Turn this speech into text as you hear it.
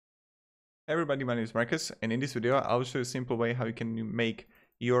Hey everybody, my name is Marcus, and in this video I'll show you a simple way how you can make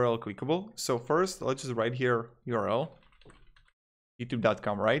URL clickable. So first, let's just write here URL,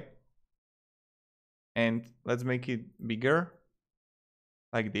 youtube.com, right? And let's make it bigger,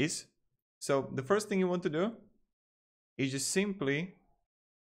 like this. So the first thing you want to do is just simply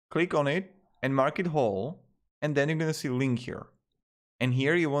click on it and mark it whole, and then you're gonna see link here. And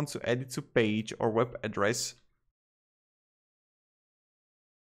here you want to add it to page or web address,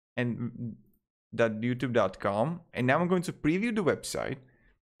 and youtube.com, and now I'm going to preview the website,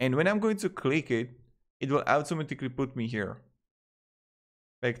 and when I'm going to click it, it will automatically put me here.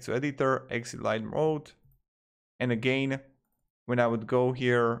 Back to editor, exit light mode, and again, when I would go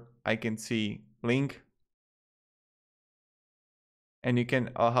here, I can see link, and you can,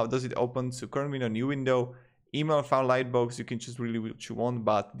 how does it open? So current window, new window, email file lightbox, you can choose really what you want,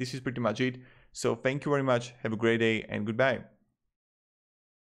 but this is pretty much it. So thank you very much, have a great day, and goodbye.